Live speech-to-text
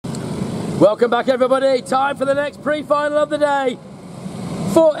Welcome back, everybody. Time for the next pre-final of the day.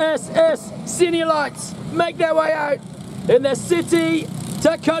 4SS Senior Lights make their way out in their City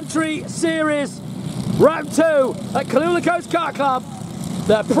to Country Series. Round 2 at Kaliula Coast Car Club.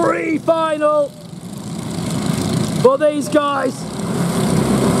 The pre-final for these guys.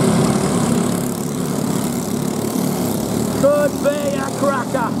 Could be a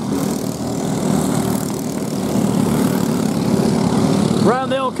cracker.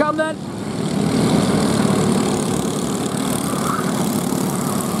 Round they all come then.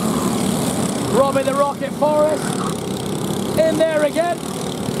 Robbie the Rocket Forest in there again.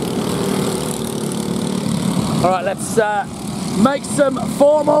 Alright, let's make some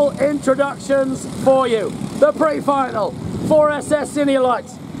formal introductions for you. The pre-final, 4SS Senior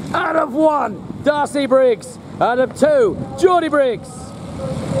Lights. Out of 1, Darcy Briggs. Out of 2, Geordie Briggs.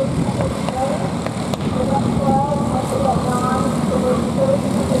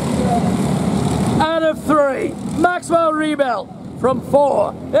 Out of 3, Maxwell Rebel. From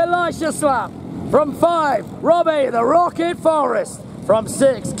 4, Elisha Slap. From 5, Robbie the Rocket Forest. From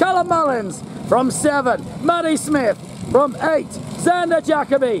 6, Callum Mullins. From 7, Matty Smith. From 8, Xander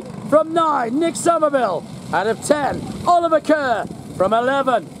Jacoby. From 9, Nick Somerville. Out of 10, Oliver Kerr. From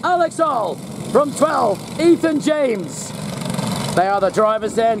 11, Alex All. From 12, Ethan James. They are the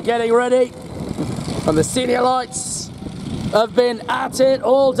drivers then getting ready. And the Senior Lights have been at it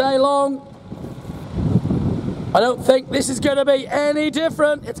all day long. I don't think this is going to be any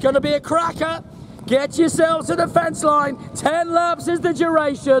different. It's going to be a cracker. Get yourselves to the fence line. 10 laps is the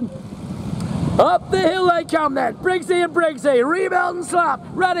duration. Up the hill they come then. Briggsy and Briggsy. Rebel and Slap.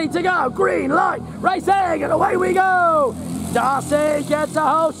 Ready to go. Green light. Racing. And away we go. Darcy gets a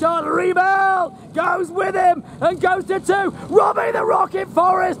whole shot. Rebel goes with him and goes to 2. Robbie the Rocket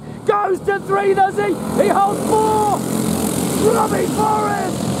Forest goes to 3. Does he? He holds 4. Robbie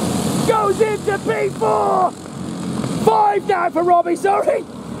Forest goes into P4. 5 down for Robbie, sorry.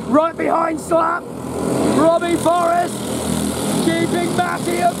 Right behind Slap. Robbie Forest keeping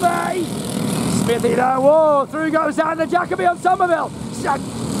Matty at bay. Smithy though, whoa, through goes Xander Jacoby on Somerville.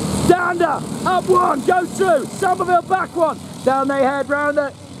 Xander up 1, goes through. Somerville back 1. Down they head round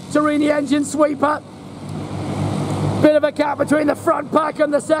the Torini engine sweeper. Bit of a gap between the front pack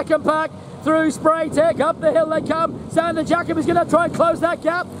and the second pack. Through Spray Tech, up the hill they come. Xander Jacoby's going to try and close that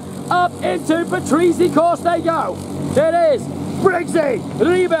gap. Up into Patrizi course they go. It is Briggsy,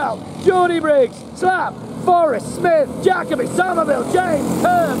 Rebel, Geordie Briggs, Slap, Forrest, Smith, Jacoby, Somerville, James,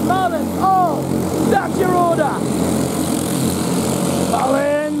 Kerr, Mullins, All. That's your order.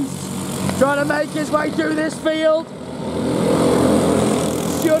 Mullins trying to make his way through this field.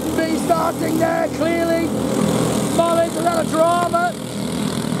 Shouldn't be starting there, clearly. Mullins has had a drama.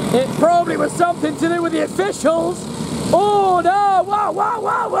 It probably was something to do with the officials. Oh no, whoa, whoa,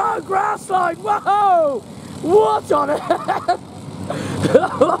 whoa, whoa, grass line, whoa! What on earth?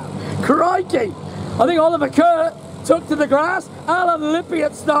 Crikey! I think Oliver Kerr took to the grass, Alan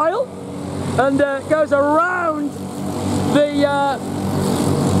Lippiott style, and goes around the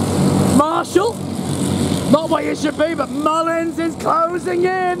marshal. Not where you should be, but Mullins is closing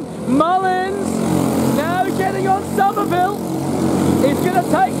in. Mullins now getting on Somerville. He's going to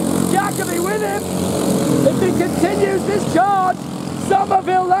take Jacoby with him. If he continues this charge,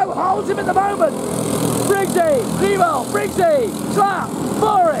 Somerville though holds him at the moment. Briggsy, Rebel, Briggsy, Slap,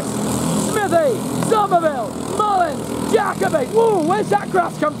 Forrest, Smithy, Somerville, Mullins, Jacoby. Whoa, where's that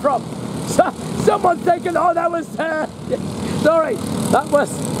grass come from? Someone's taken, oh that was, sorry, that was,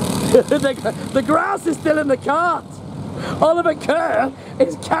 the grass is still in the cart. Oliver Kerr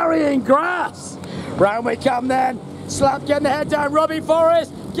is carrying grass. Round we come then. Slap getting the head down, Robbie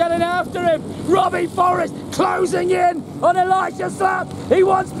Forrest getting after him. Robbie Forrest closing in on Elisha Slap. He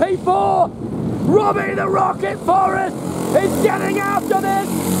wants P4. Robbie the Rocket Forest is getting after this,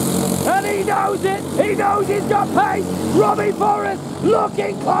 and he knows it. He knows he's got pace. Robbie Forest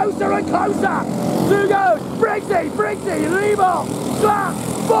looking closer and closer. Through goes Briggsy, Rebel, Slap,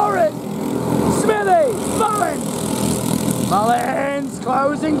 Forrest, Smithy, Mullins. Mullins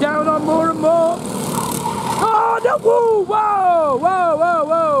closing down on more and more. Oh no! Whoa! Whoa! Whoa! Whoa!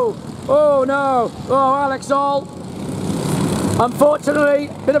 Whoa! Oh no! Oh, Alex All. Unfortunately,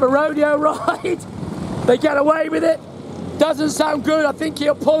 bit of a rodeo ride. They get away with it. Doesn't sound good. I think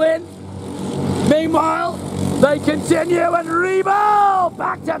he'll pull in. Meanwhile, they continue and Rebel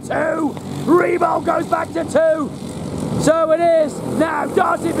back to 2. Rebel goes back to 2. So it is now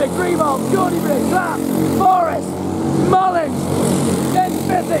Darcy Big, Rebel, Geordie Big, Slap, Forrest, Mullins, then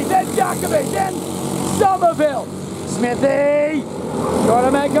Smithy, then Jacoby, then Somerville. Smithy trying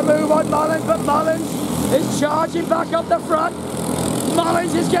to make a move on Mullins, but Mullins is charging back up the front.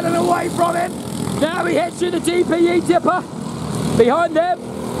 Mullins is getting away from him. Now he heads through the DPE dipper. Behind them,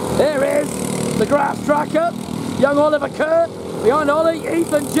 there is the grass tracker, young Oliver Kerr. Behind Ollie,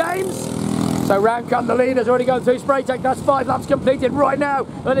 Ethan James. So round come the leaders, already going through Spraytech. That's 5 laps completed right now.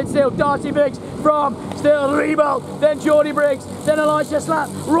 And it's still Darcy Briggs from still Rebo, then Geordie Briggs, then Elisha Slap,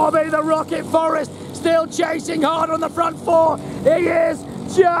 Robbie the Rocket Forrest, still chasing hard on the front 4. He is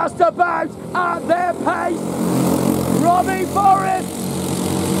just about at their pace. Robbie Forrest,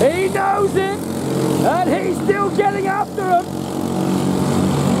 he knows it, and he's still getting after him.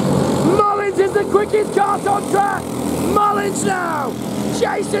 Mullins is the quickest kart on track. Mullins now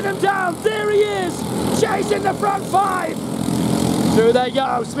chasing him down. There he is, chasing the front 5. Through they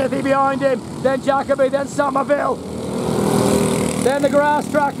go. Smithy behind him, then Jacoby, then Somerville, then the grass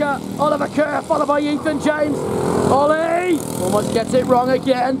tracker, Oliver Kerr, followed by Ethan James. Ollie almost gets it wrong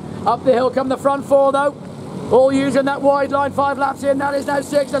again. Up the hill come the front 4 though. All using that wide line, 5 laps in, that is now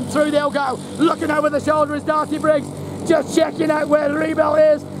 6, and through they'll go. Looking over the shoulder is Darcy Briggs, just checking out where Rebel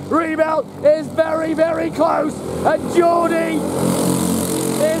is. Rebel is very, very close, and Geordie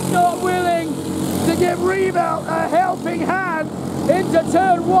is not willing to give Rebel a helping hand into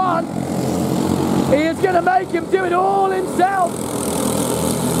turn 1. He is going to make him do it all himself.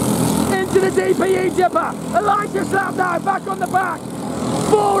 Into the DPE dipper. Elisha Slap now back on the back.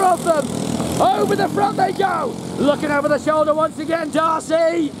 4 of them. Over the front they go. Looking over the shoulder once again,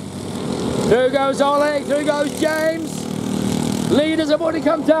 Darcy. Through goes Ollie. Through goes James. Leaders have already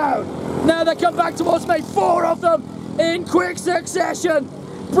come down. Now they come back towards me. 4 of them in quick succession.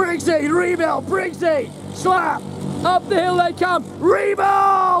 Briggsy, Rebuild, Briggsy, Slap. Up the hill they come.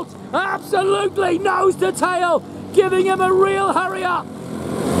 Rebuild! Absolutely nose to tail. Giving him a real hurry up.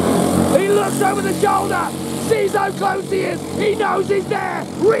 He looks over the shoulder. Sees how close he is. He knows he's there.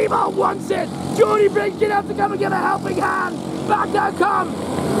 Rebuild wants it. Geordie Briggs going to have to come and give a helping hand. Back they come.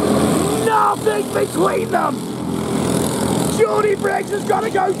 Nothing between them. Geordie Briggs has got to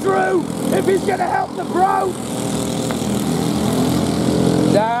go through if he's going to help the pro.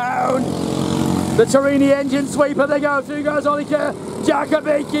 Down the Torini engine sweeper they go. Through goes Ollie Kerr.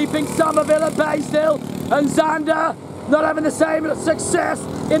 Jacoby keeping Somerville at bay still. And Xander not having the same success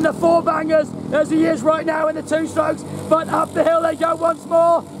in the 4 bangers as he is right now in the 2 strokes. But up the hill they go once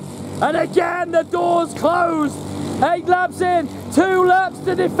more. And again the doors closed. 8 laps in, 2 laps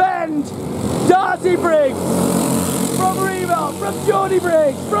to defend. Darcy Briggs from Revel, from Geordie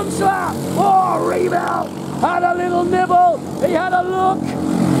Briggs, from Slap. Oh, Revel had a little nibble. He had a look.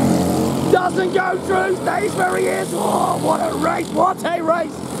 Doesn't go through, stays where he is. Oh, what a race, what a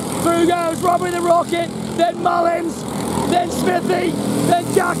race. Through goes Robbie the Rocket, then Mullins, then Smithy, then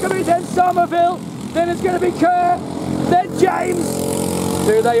Jacoby, then Somerville, then it's going to be Kerr, then James.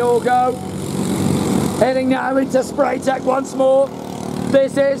 Through they all go. Heading now into Spraytech once more.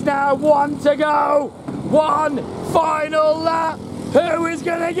 This is now 1 to go. 1 final lap. Who is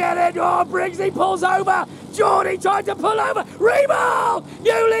going to get it? Oh, Briggsy pulls over. Geordie tried to pull over. Rebold,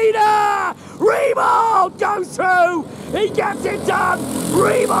 new leader. Rebold goes through. He gets it done.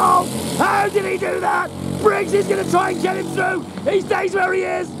 Rebold, how did he do that? Briggs is going to try and get him through. He stays where he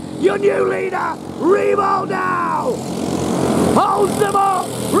is. Your new leader, Rebold now. Holds them up.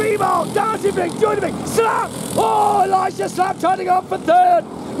 Rebold, Darcy Briggs, Geordie Briggs, Slap. Oh, Elisha Slap trying to go up for 3rd.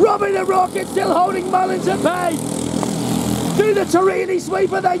 Robbie the Rocket still holding Mullins at bay. Through the Torini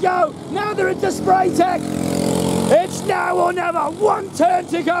sweeper they go. Now they're into Spraytech. It's now or never. 1 turn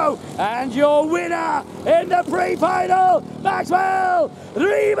to go. And your winner in the pre-final, Maxwell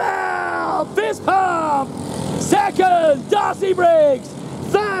Rebel. Fist pump. 2nd, Darcy Briggs.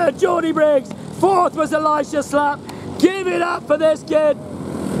 3rd, Geordie Briggs. 4th was Elisha Slap. Give it up for this kid.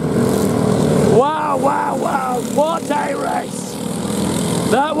 Wow, wow, wow. What a race.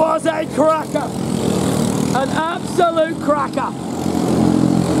 That was a cracker. An absolute cracker.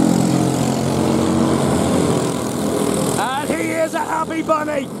 And he is a happy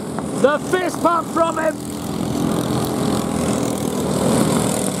bunny. The fist pump from him.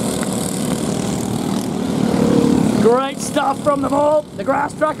 Great stuff from them all. The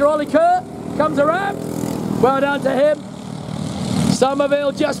grass tracker, Ollie Kerr, comes around. Well done to him.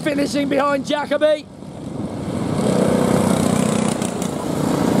 Somerville just finishing behind Jacoby.